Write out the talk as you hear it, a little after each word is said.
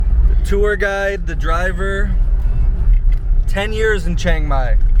tour guide, the driver. 10 years in Chiang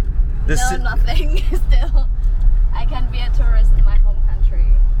Mai. Nothing still. I can be a tourist in my home country.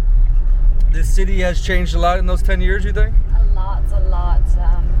 This city has changed a lot in those 10 years, you think? A lot.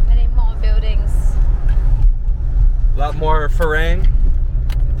 Many more buildings. A lot more Farang.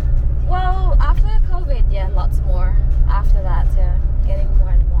 Well, after COVID, yeah, lots more. After that, yeah, getting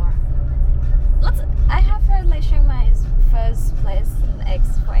more and more. I have heard like Chiang Mai is first place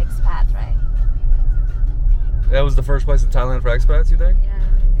for expats, right? That was the first place in Thailand for expats, you think? Yeah,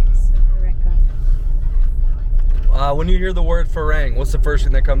 I think so. I reckon. When you hear the word Farang, what's the first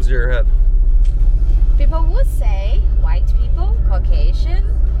thing that comes to your head? People would say white people, Caucasian,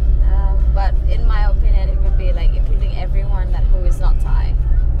 but in my opinion, it would be like including everyone who is not Thai.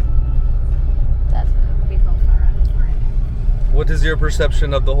 That's what we call Farangs. What is your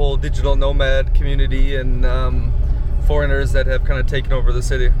perception of the whole digital nomad community and foreigners that have kind of taken over the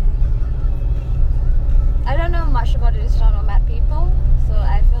city? I don't know much about the digital nomad people, so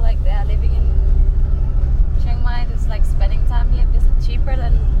I feel like they are living in Chiang Mai. It's like spending time here is cheaper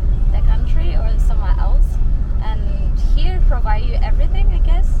than their country or somewhere else, and here provide you everything, I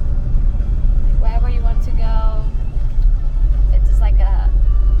guess. Like wherever you want to go, it's just like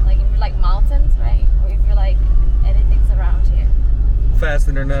if you like mountains, right? Or if you like anything's around here. Fast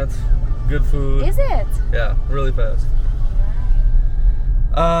internet, good food. Is it? Yeah, really fast.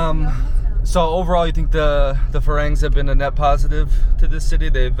 So overall, you think the Farangs have been a net positive to this city?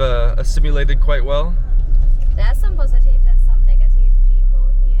 They've assimilated quite well? There's some positive, there's some negative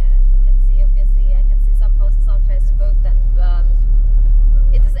people here. You can see, obviously, I can see some posts on Facebook that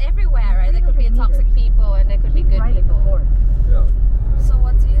it is everywhere, right? There could be toxic people and there could be good people. Yeah. So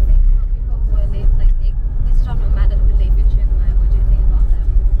what do you think about people who live, like, digital nomad who live in Chiang Mai? What do you think about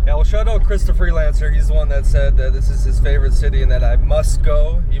them? Yeah, well, shout out Chris the Freelancer. He's the one that said that this is his favorite city and that I must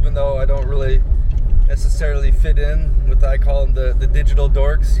go, even though I don't really necessarily fit in with, I call them the digital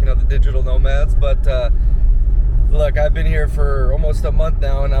dorks, the digital nomads. But look, I've been here for almost a month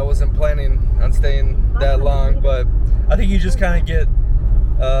now and I wasn't planning on staying that long. But I think you just kind of get,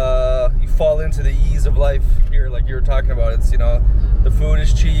 you fall into the ease of life here, like you were talking about. It's, the food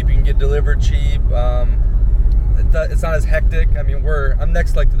is cheap, you can get delivered cheap. It's not as hectic. I mean, I'm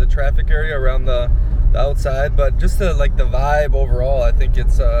next to the traffic area around the outside, but just the vibe overall, I think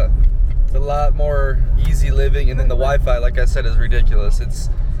it's a lot more easy living. And then the Wi-Fi, like I said, is ridiculous.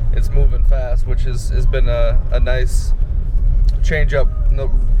 It's moving fast, which has been a nice change up in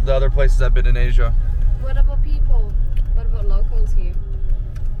the other places I've been in Asia. What about people? What about locals here?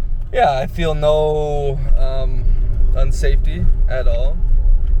 Yeah, I feel no unsafety at all.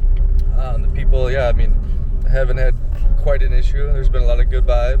 The people, I mean, haven't had quite an issue. There's been a lot of good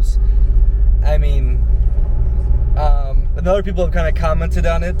vibes. I mean, and other people have kind of commented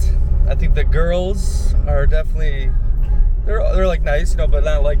on it. I think the girls are definitely they're like nice, but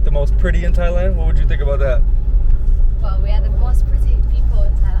not like the most pretty in Thailand. What would you think about that? Well, we are the most pretty people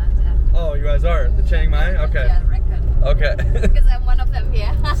in Thailand. Yeah. Oh, you guys are the Chiang Mai? Okay. Yeah, record. Okay. Because I'm one of them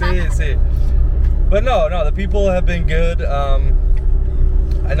here. See. But no, the people have been good.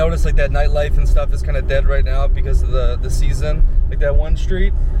 I noticed that nightlife and stuff is kind of dead right now because of the season. Like that one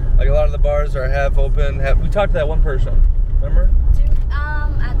street, a lot of the bars are half open. We talked to that one person, remember?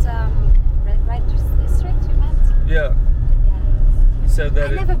 At Red Light District, you meant? Yeah. He said that.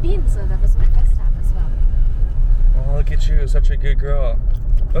 I've never been, so that was my first time as well. Oh, look at you, such a good girl.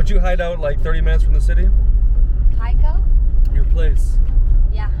 Don't you hide out 30 minutes from the city? Heiko? Your place.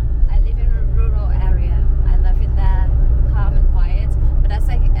 Yeah, I live in a rural area. I love it there, calm and quiet. But as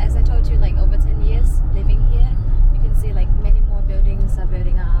I told you, over 10 years living here, you can see many more buildings are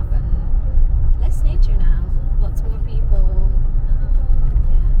building up and less nature now. Lots more people.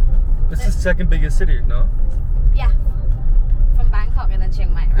 It's the second biggest city, no? Yeah, from Bangkok and then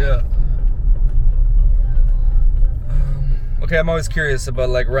Chiang Mai, right? Yeah. Okay, I'm always curious about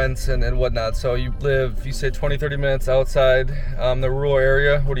rents and whatnot. So you say 20-30 minutes outside the rural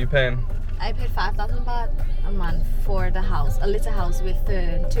area. What are you paying? I paid 5,000 baht a month for the house, a little house with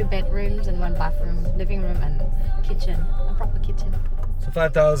 2 bedrooms and 1 bathroom, living room and kitchen, a proper kitchen. So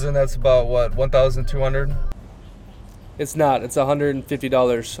 5,000, that's about what, 1,200? It's not. It's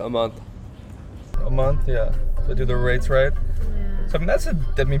 $150 a month. A month, yeah. So do the rates right. Yeah. So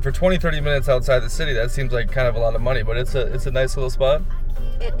I mean, for 20-30 minutes outside the city, that seems like kind of a lot of money, but it's a nice little spot.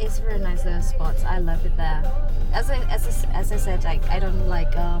 It is very nice little spots. I love it there. As I said, I don't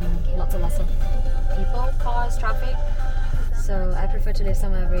like lots of people, cars, traffic. So I prefer to live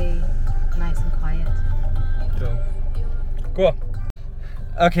somewhere very nice and quiet. Cool.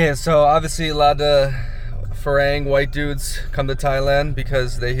 Okay, so obviously a lot of Farang white dudes come to Thailand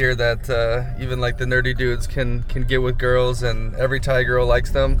because they hear that even like the nerdy dudes can get with girls, and every Thai girl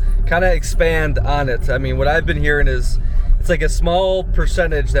likes them. Kind of expand on it. I mean, what I've been hearing is it's like a small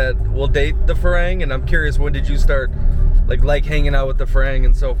percentage that will date the Farang, and I'm curious, when did you start like hanging out with the Farang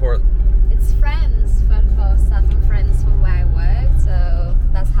and so forth? It's friends, first having friends from where I work, so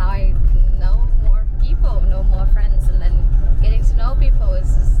that's how I know more people, know more friends, and then getting to know people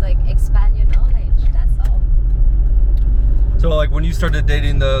is just like expand your knowledge, that's all. So like when you started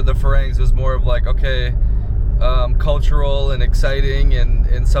dating the Farangs, it was more of like, okay, cultural and exciting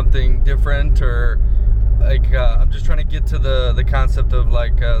and something different, or like I'm just trying to get to the concept of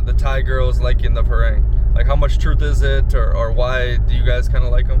like the Thai girls liking the Farang. Like how much truth is it, or why do you guys kind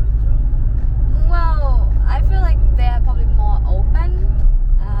of like them? Well, I feel like they're probably more open.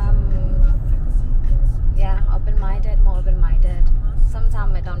 Open-minded, more open-minded.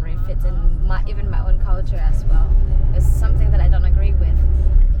 Sometimes I don't really fit in even my own culture as well. It's something that I don't agree with.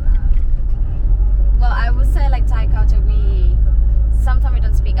 Well, I would say like Thai culture, sometimes we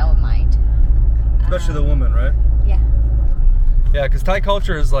don't speak our mind. Especially the woman, right? Yeah. Yeah, because Thai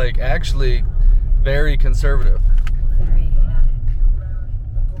culture is like actually very conservative. Very, yeah.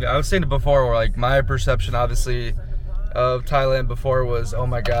 Yeah, I was saying it before, where like my perception, obviously, of Thailand before was, oh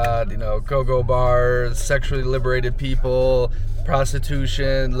my god, go-go bars, sexually liberated people,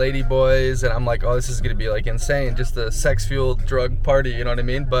 prostitution, ladyboys, and I'm like, oh, this is gonna be like insane, just a sex-fueled drug party, you know what I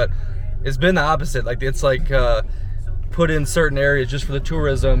mean? But it's been the opposite. Like it's like put in certain areas just for the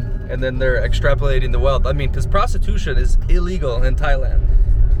tourism, and then they're extrapolating the wealth. I mean, because prostitution is illegal in Thailand.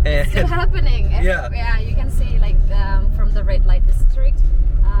 And it's still happening. Yeah, you can see like from the red light district,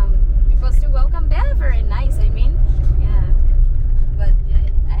 people still welcome. They're very nice. I mean, yeah, but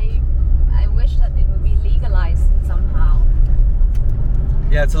I wish that it would be legalized somehow.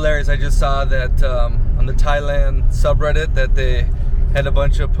 Yeah, it's hilarious. I just saw that on the Thailand subreddit that they had a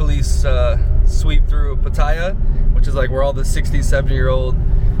bunch of police sweep through Pattaya, which is like where all the 60, 70-year-old,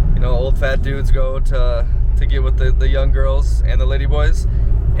 old fat dudes go to get with the young girls and the ladyboys.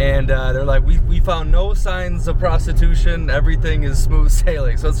 And they're like, we found no signs of prostitution. Everything is smooth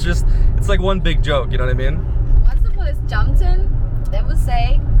sailing. So it's like one big joke. You know what I mean? Once the police jumped in, they would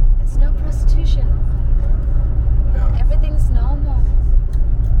say, "There's no prostitution. Yeah. Everything's normal."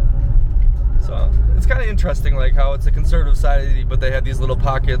 So it's kind of interesting, like how it's a conservative society, but they have these little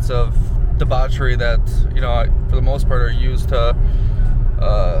pockets of debauchery that for the most part are used to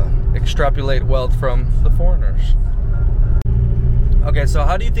extrapolate wealth from the foreigners. Okay, so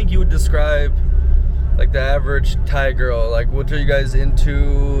how do you think you would describe like the average Thai girl? Like, what are you guys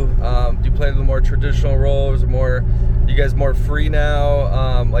into? Do you play the more traditional roles? Are you guys more free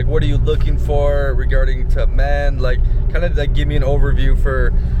now? Like, what are you looking for regarding to men? Like, kind of like give me an overview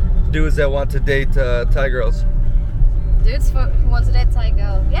for dudes that want to date Thai girls. Dudes who want to date Thai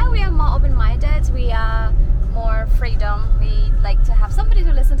girl. Yeah, we are more open-minded. We are more freedom. We like to have somebody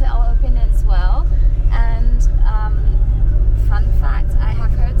to listen to our opinion as well. And fun fact, I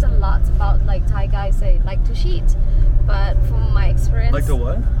have heard a lot about like Thai guys say like to cheat, but from my experience, Like to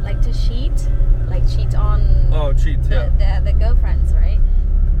what? Like to cheat, like cheat on. Oh, cheat, yeah. The girlfriends, right?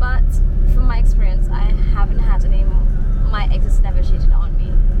 But from my experience, I haven't had any. My exes never cheated on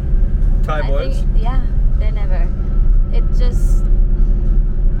me. Thai boys? Yeah, they never. It just,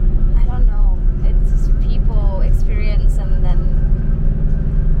 I don't know. It's just people experience, and then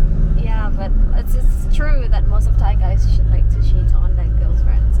yeah. But it's true that most of Thai guys like to cheat on their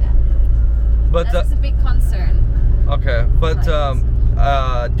girlfriends. Yeah. But that's a big concern. Okay, but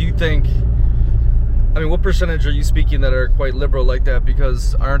do you think? I mean, what percentage are you speaking that are quite liberal like that?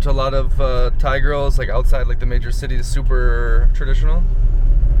 Because aren't a lot of Thai girls like outside like the major cities super traditional?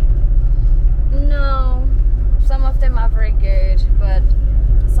 No, some of them are very good, but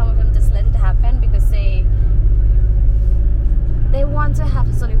some of them just let it happen because they want to have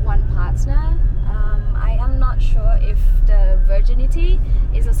just only one partner. I am not sure if the virginity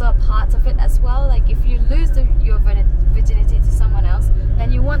is also a part of it as well. Like if you lose your virginity to someone else,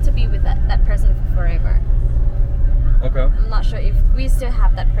 then you want to be with that person for forever. Okay. I'm not sure if we still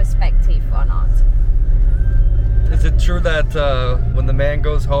have that perspective or not. Is it true that when the man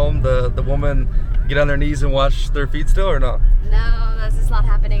goes home, the woman get on their knees and wash their feet still, or no? No, this is not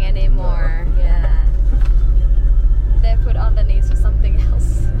happening anymore. No. Yeah. They put on the knees for something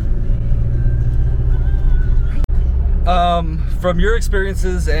else. From your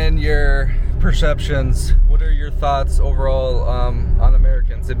experiences and your perceptions, what are your thoughts overall on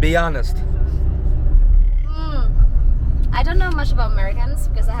Americans? And be honest. I don't know much about Americans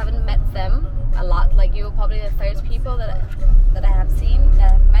because I haven't met them a lot. Like you're probably the first people that I have seen,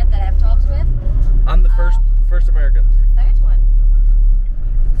 that I've met, that I've talked with. I'm the first American? The third one.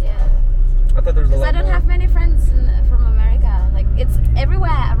 Yeah. I thought there was a lot I don't more. have many friends from America. Like it's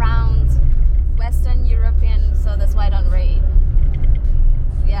everywhere around Western European, so that's why I don't read.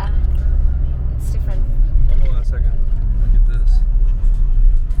 Yeah, it's different. Hold on a second. Look at this.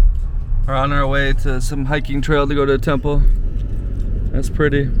 We're on our way to some hiking trail to go to a temple. That's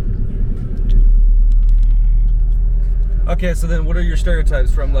pretty. Okay, so then what are your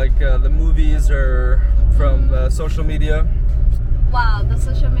stereotypes from like the movies or from social media? Wow, the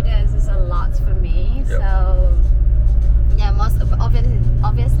social media is a lot for me. Yep. So yeah,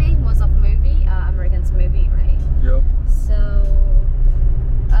 obviously most of movie are Americans movie, right? Yep. So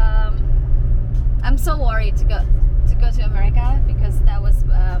I'm so worried to go to America because that was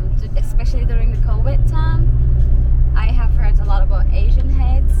especially during the COVID time. I have heard a lot about Asian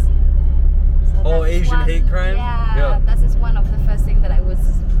hates. So Oh, Asian hate crime? Yeah, that is one of the first things that I would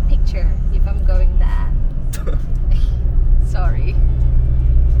picture if I'm going there. Sorry,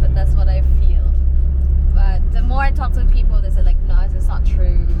 but that's what I feel. But the more I talk to people, they say like, no, it's not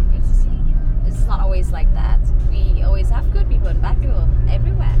true. It's not always like that. We always have good people and bad people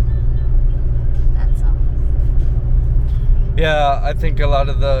everywhere. That's all. Yeah, I think a lot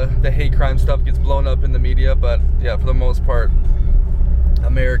of the hate crime stuff gets blown up in the media, but yeah, for the most part,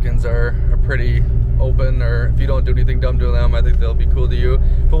 Americans are pretty open, or if you don't do anything dumb to them, I think they'll be cool to you.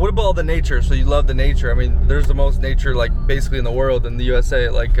 But what about all the nature? So you love the nature. I mean, there's the most nature like basically in the world in the USA,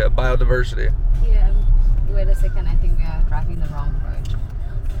 like biodiversity. Yeah, wait a second, I think we are driving the wrong road.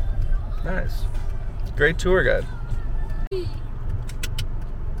 Nice. Great tour guide.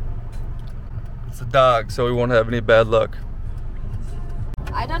 It's a dog, so we won't have any bad luck.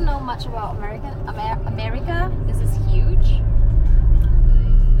 I don't know much about America. This is huge.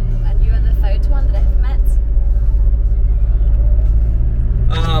 And you are the third one that I've met.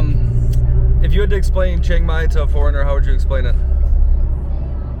 If you had to explain Chiang Mai to a foreigner, how would you explain it?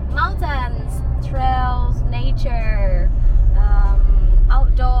 Mountains, trails, nature,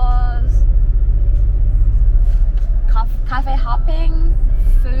 outdoors, cafe hopping,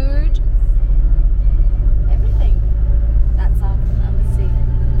 food, everything. That's all I would see.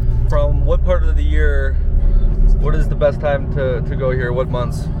 From what part of the year, what is the best time to go here? What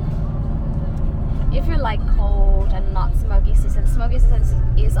months? If you like cold and not smoky season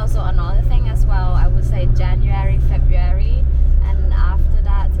is also another thing as well. I would say January, February, and after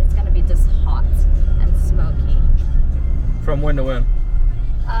that it's gonna be just hot and smoky. From when to when?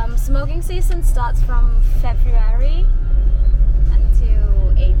 Smoking season starts from February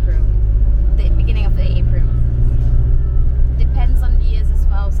until April, the beginning of the April. Depends on years as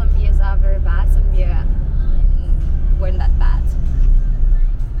well. Some years are very bad, some years weren't that bad.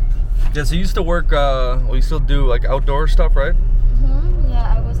 Yeah, so you used to work, well, you still do like outdoor stuff, right?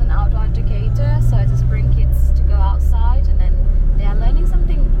 Yeah, I was an outdoor educator, so I just bring kids to go outside and then they are learning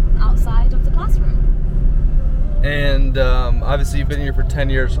something outside of the classroom. And obviously you've been here for 10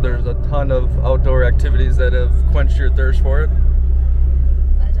 years, so there's a ton of outdoor activities that have quenched your thirst for it.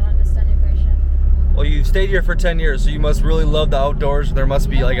 I don't understand your question. Well, you've stayed here for 10 years, so you must really love the outdoors. There must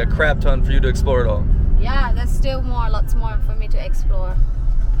be like a crap ton for you to explore it all. Yeah, there's still lots more for me to explore.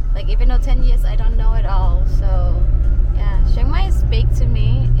 Like even though 10 years I don't know it all, so yeah, Chiang Mai is big to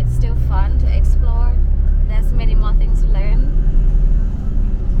me. It's still fun to explore. There's many more things to learn.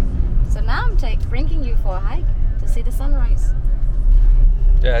 So now I'm bringing you for a hike to see the sunrise.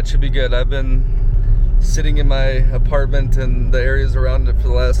 Yeah, it should be good. I've been sitting in my apartment and the areas around it for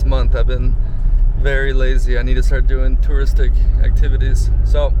the last month. I've been very lazy. I need to start doing touristic activities.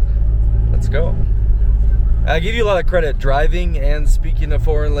 So let's go. I give you a lot of credit driving and speaking a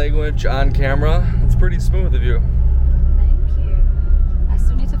foreign language on camera. It's pretty smooth of you. Thank you. I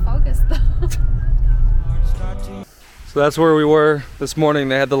still need to focus though. So that's where we were this morning.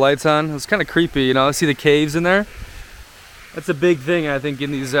 They had the lights on. It was kind of creepy, you know. I see the caves in there. That's a big thing, I think,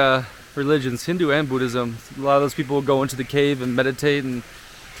 in these religions, Hindu and Buddhism. A lot of those people will go into the cave and meditate, and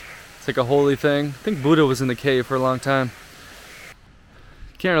it's like a holy thing. I think Buddha was in the cave for a long time.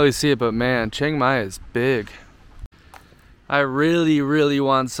 Can't really see it, but man, Chiang Mai is big. I really, really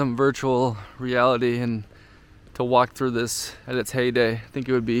want some virtual reality and to walk through this at its heyday. I think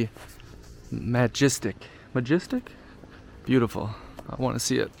it would be majestic. Majestic? Beautiful. I want to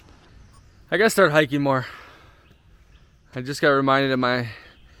see it. I gotta start hiking more. I just got reminded of my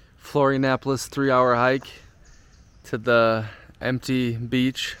Florianopolis 3-hour hike to the empty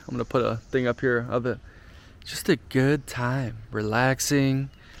beach. I'm gonna put a thing up here of it. Just a good time, relaxing,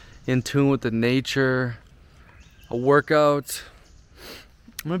 in tune with the nature, a workout.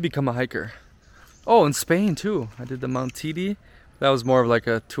 I'm gonna become a hiker. Oh, in Spain too. I did the Mount Tidi. That was more of like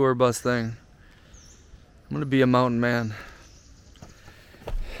a tour bus thing. I'm gonna be a mountain man.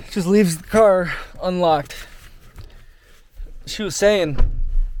 Just leaves the car unlocked. She was saying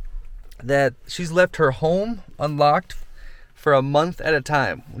that she's left her home unlocked for a month at a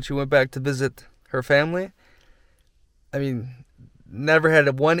time when she went back to visit her family. I mean, never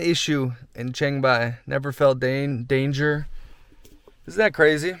had one issue in Chiang Mai. Never felt danger. Isn't that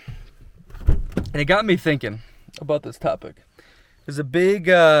crazy? And it got me thinking about this topic. There's a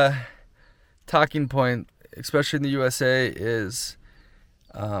big talking point, especially in the USA, is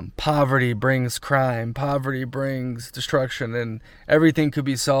poverty brings crime, poverty brings destruction, and everything could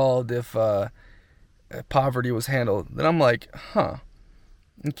be solved if poverty was handled. Then I'm like,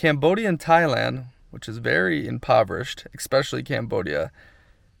 in Cambodia and Thailand, which is very impoverished, especially Cambodia,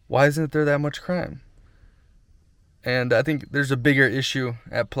 why isn't there that much crime? And I think there's a bigger issue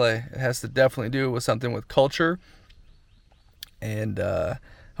at play. It has to definitely do with something with culture and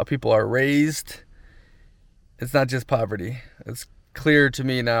how people are raised. It's not just poverty. It's clear to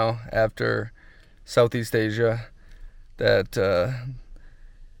me now after Southeast Asia that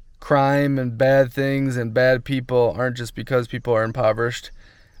crime and bad things and bad people aren't just because people are impoverished.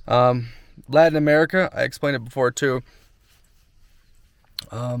 Latin America, I explained it before too.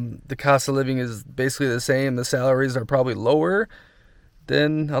 The cost of living is basically the same. The salaries are probably lower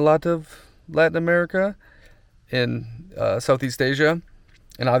than a lot of Latin America in Southeast Asia.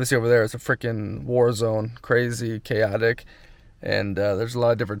 And obviously over there it's a freaking war zone, crazy, chaotic. And there's a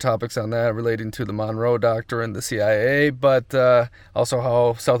lot of different topics on that relating to the Monroe Doctrine, the CIA, but also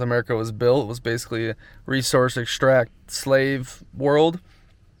how South America was built. It was basically a resource extract slave world.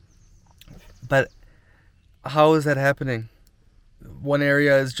 But how is that happening? One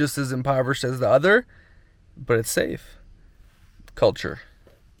area is just as impoverished as the other, but it's safe. Culture.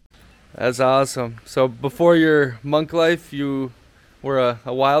 That's awesome. So before your monk life, you were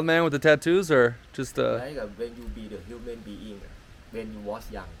a wild man with the tattoos, or just a... Like when you be the human being, when you was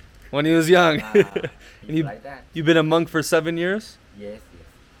young. When he was young. And like that. You've been a monk for 7 years? Yes.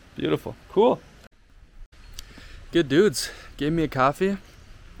 Beautiful. Cool. Good dudes. Gave me a coffee.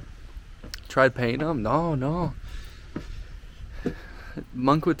 Tried painting them. No.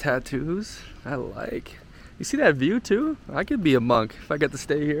 Monk with tattoos. I like. You see that view too? I could be a monk if I get to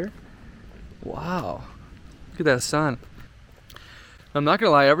stay here. Wow. Look at that sun. I'm not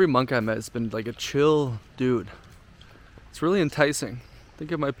gonna lie, every monk I met has been like a chill dude. It's really enticing. I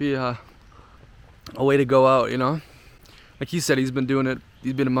think it might be a way to go out, you know? Like he said, he's been doing it.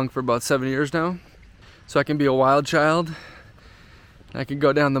 He's been a monk for about 7 years now. So I can be a wild child. I can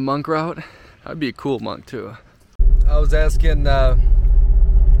go down the monk route. I'd be a cool monk too. I was asking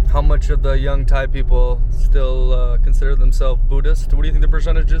how much of the young Thai people still consider themselves Buddhist. What do you think the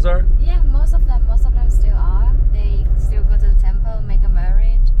percentages are? Yeah, most of them still are. They still go to the temple, make a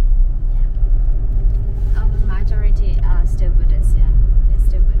marriage. Yeah. Our majority are still Buddhists, yeah. They're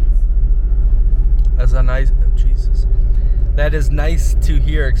still Buddhists. That's a nice, Jesus. That is nice to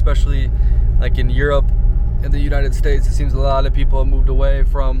hear, especially like in Europe and the United States. It seems a lot of people have moved away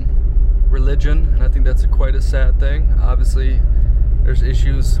from religion, and I think that's quite a sad thing. Obviously, there's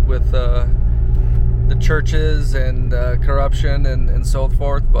issues with the churches and corruption and so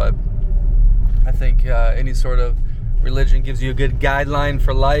forth, but I think any sort of religion gives you a good guideline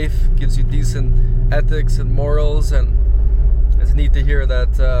for life, gives you decent ethics and morals, and it's neat to hear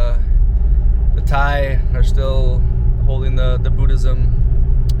that the Thai are still holding the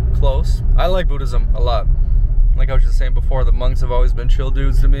Buddhism close. I like Buddhism a lot. Like I was just saying before, the monks have always been chill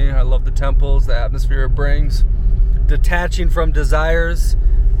dudes to me. I love the temples, the atmosphere it brings. Detaching from desires.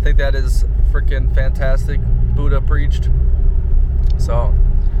 I think that is freaking fantastic. Buddha preached. So,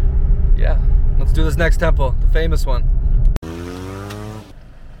 yeah. Let's do this next temple, the famous one.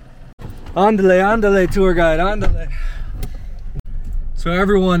 Andale, tour guide, andale. So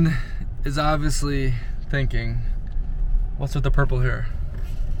everyone is obviously thinking, what's with the purple hair?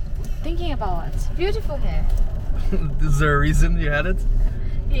 Thinking about what? Beautiful hair. Is there a reason you had it?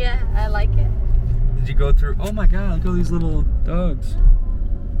 Yeah, I like it. Did you go through? Oh my god, look at all these little dogs.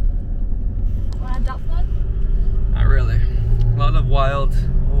 Want to adopt one? Not really. A lot of wild.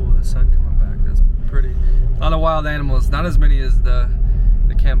 Oh, the sun coming back. That's pretty. A lot of wild animals. Not as many as the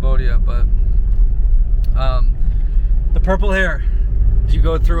Cambodia, but the purple hair. Did you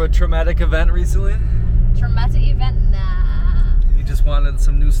go through a traumatic event recently? Traumatic event? Nah. You just wanted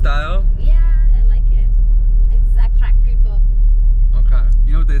some new style? Yeah, I like it. It's attract people. Okay.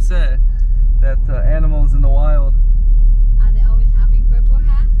 You know what they say? That animals in the wild. Are they always having purple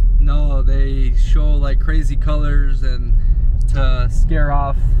hair? No, they show like crazy colors and to scare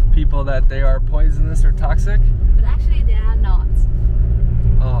off people that they are poisonous or toxic. But actually they are not.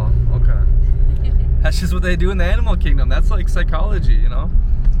 Oh, okay. That's just what they do in the animal kingdom. That's like psychology, you know?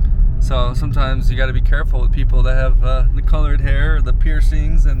 So sometimes you got to be careful with people that have the colored hair, or the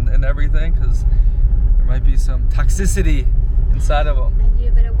piercings, and everything, because there might be some toxicity inside of them. And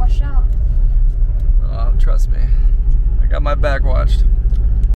you better watch out. Oh, trust me. I got my back watched.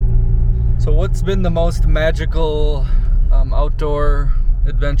 So what's been the most magical outdoor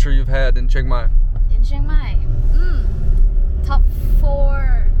adventure you've had in Chiang Mai? In Chiang Mai, top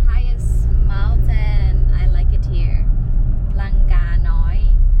 4 highest mountain. I like it here. Langka Noi.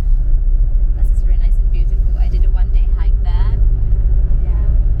 This is very nice and beautiful. I did a one-day hike there. Yeah,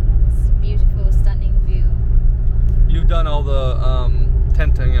 it's beautiful, stunning view. You've done all the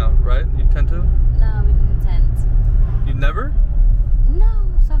tenting out, right? You tented? No, we didn't tent. You've never? No,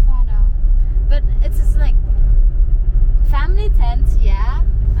 so far no. But it's just like family tent, yeah.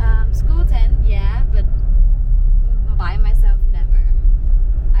 School tent, yeah. But by myself, never.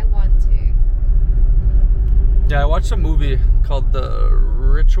 I want to. Yeah, I watched a movie called The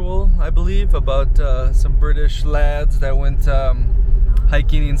Ritual, I believe, about some British lads that went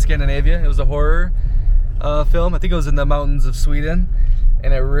hiking in Scandinavia. It was a horror film. I think it was in the mountains of Sweden.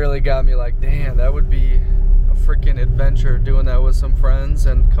 And it really got me like, damn, that would be a freaking adventure, doing that with some friends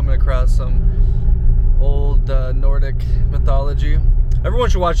and coming across some old Nordic mythology. Everyone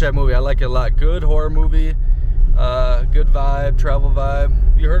should watch that movie. I like it a lot. Good horror movie, good vibe, travel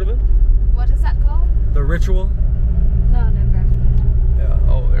vibe. You heard of it? What is that called? The Ritual? No, never. Yeah,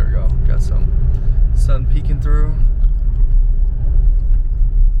 oh, there we go. Got some sun peeking through.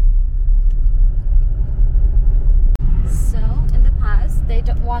 So, in the past, they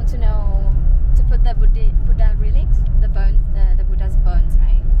don't want to know to put the Buddha relics, the bones, the Buddha's bones,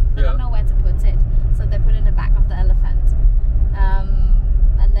 right? They don't know where to put it, so they put it in the back of the elephant.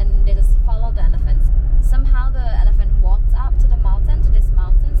 And then they just follow the elephant. Somehow the elephant walked up to the mountain, to this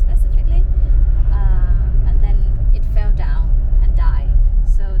mountain specifically, and then it fell down and died.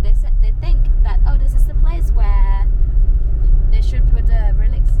 So they think that, oh, this is the place where they should put the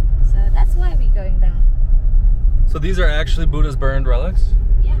relics. So that's why we're going there. So these are actually Buddha's burned relics?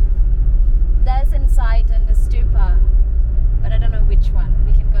 Yeah. There's inside in the stupa, but I don't know which one.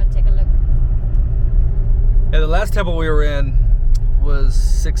 We can go and take a look. Yeah, the last temple we were in was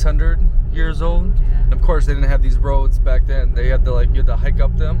 600 years old. Yeah. And of course, they didn't have these roads back then. They had to you had to hike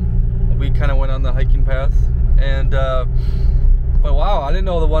up them. We kind of went on the hiking path, and but wow, I didn't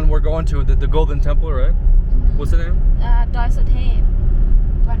know the one we're going to, the Golden Temple, right? Mm-hmm. What's the name? Doi Suthep.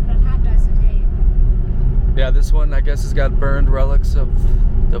 Wat Prathat Doi Suthep. Yeah, this one I guess has got burned relics of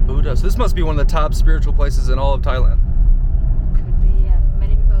the Buddha. So this must be one of the top spiritual places in all of Thailand. Could be.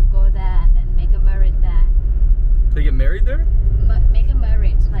 Many people go there and then make a merit there. They get married there? Make a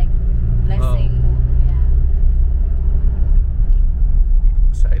merit, like blessing. Yeah.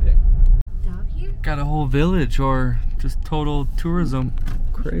 Exciting. Down here? Got a whole village or just total tourism.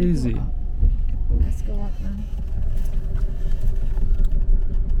 Crazy. Let's go up now.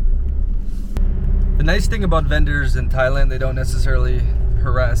 The nice thing about vendors in Thailand, they don't necessarily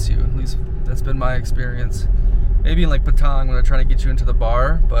harass you. At least that's been my experience. Maybe in like Patong when they're trying to get you into the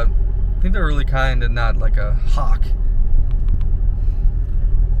bar, but I think they're really kind and not like a hawk.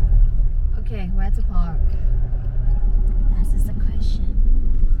 Okay, where to park? That is the question.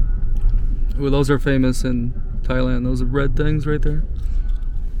 Well, those are famous in Thailand. Those red things right there.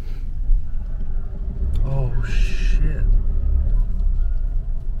 Oh shit.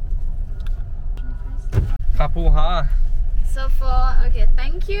 Kapuha. So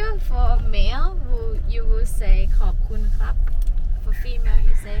thank you for male. You will say ขอบคุณครับ. For female,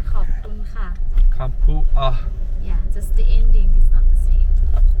 you say ขอบคุณค่ะ. Kapuha. Yeah, just the ending is not the same.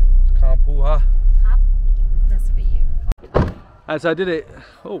 Kapuha. ครับ. That's for you. Alright, so I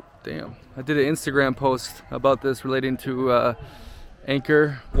did an Instagram post about this relating to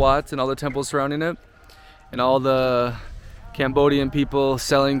Angkor Wat and all the temples surrounding it, and all the Cambodian people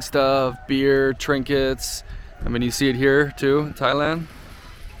selling stuff, beer, trinkets. I mean, you see it here too in Thailand.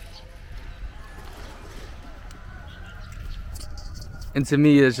 And to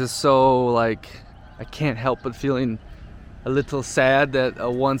me, it's just so like, I can't help but feeling a little sad that a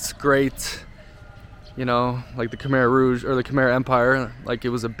once great, you know, like the Khmer Rouge or the Khmer Empire, like it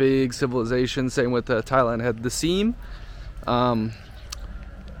was a big civilization. Same with Thailand had the Siem, and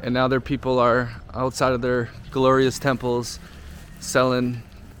now their people are outside of their glorious temples selling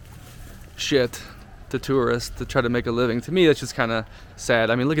shit to tourists to try to make a living. To me, that's just kind of sad.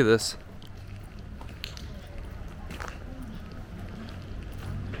 I mean, look at this.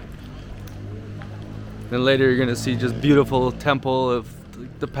 Then later you're gonna see just beautiful temple of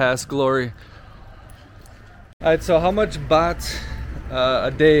the past glory. Alright, so how much baht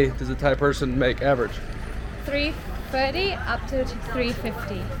a day does a Thai person make average? 330 up to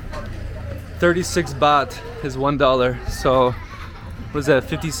 350. 36 baht is $1. So what is that,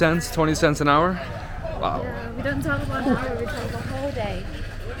 50 cents, 20 cents an hour? Wow. Yeah, we don't talk about an hour, we talk the whole day.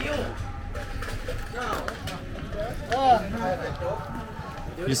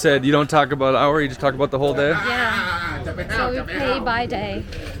 You said you don't talk about an hour, you just talk about the whole day? Yeah. So we pay by day.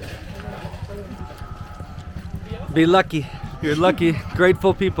 Be lucky. You're lucky.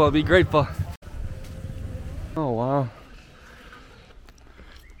 Grateful people. Be grateful. Oh, wow.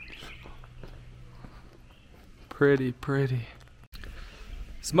 Pretty, pretty.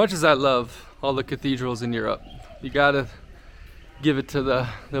 As much as I love all the cathedrals in Europe, you gotta give it to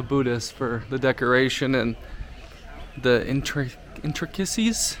the Buddhists for the decoration and the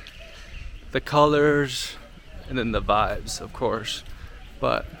intricacies, the colors, and then the vibes, of course.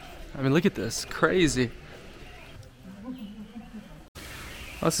 But, I mean, look at this. Crazy.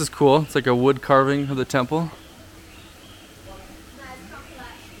 Oh, this is cool. It's like a wood carving of the temple.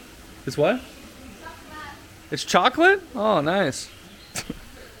 It's what? It's chocolate? Oh, nice.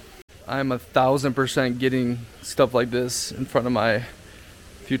 I'm 1,000% getting stuff like this in front of my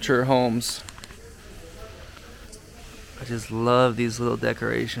future homes. I just love these little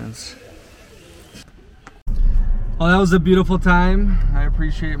decorations. Well, that was a beautiful time. I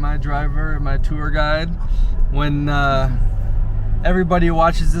appreciate my driver and my tour guide. When everybody who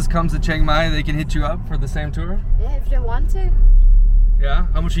watches this comes to Chiang Mai, they can hit you up for the same tour? Yeah, if they want to. Yeah?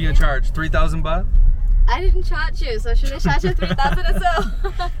 How much are you gonna charge? 3,000 baht? I didn't charge you, so should I charge you 3,000 as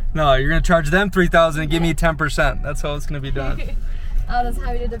well? No, you're gonna charge them 3,000 and give me 10%. That's how it's gonna be done. Oh, that's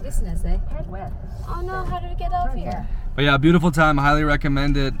how we do the business, eh? Oh no, how do we get off here? But yeah, beautiful time. I highly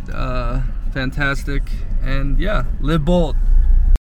recommend it. Fantastic. And yeah, live bold.